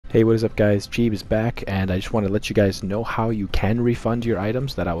Hey, what is up guys? Jeeb is back, and I just want to let you guys know how you can refund your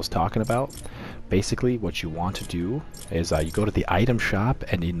items that I was talking about. Basically, what you want to do is you go to the item shop,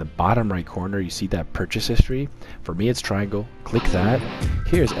 and in the bottom right corner you see that purchase history. For me it's triangle. Click that.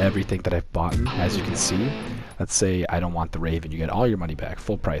 Here's everything that I've bought, as you can see. Let's say I don't want the Raven. You get all your money back,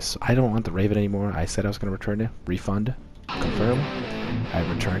 full price. I don't want the Raven anymore. I said I was going to return it. Refund. Confirm. I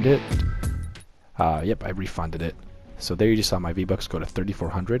returned it. Yep, I refunded it. So there you just saw my Vbucks go to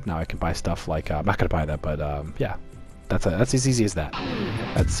 3,400. Now I can buy stuff like I'm not gonna buy that, but yeah, that's as easy as that.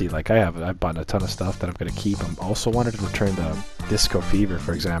 Let's see, like I've bought a ton of stuff that I'm gonna keep. I'm also wanted to return the Disco Fever,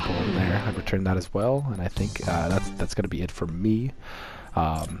 for example. There, I returned that as well, and I think that's gonna be it for me.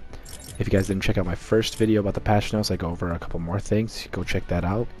 If you guys didn't check out my first video about the patch notes, I go over a couple more things. Go check that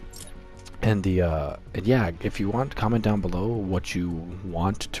out. And yeah, if you want, comment down below what you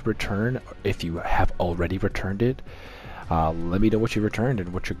want to return. If you have already returned it, let me know what you returned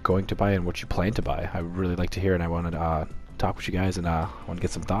and what you're going to buy and what you plan to buy. I would really like to hear, and I want to talk with you guys, and I want to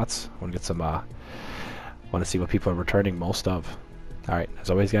get some thoughts. I want to get some want to see what people are returning most of. All right, as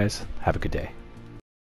always guys, have a good day.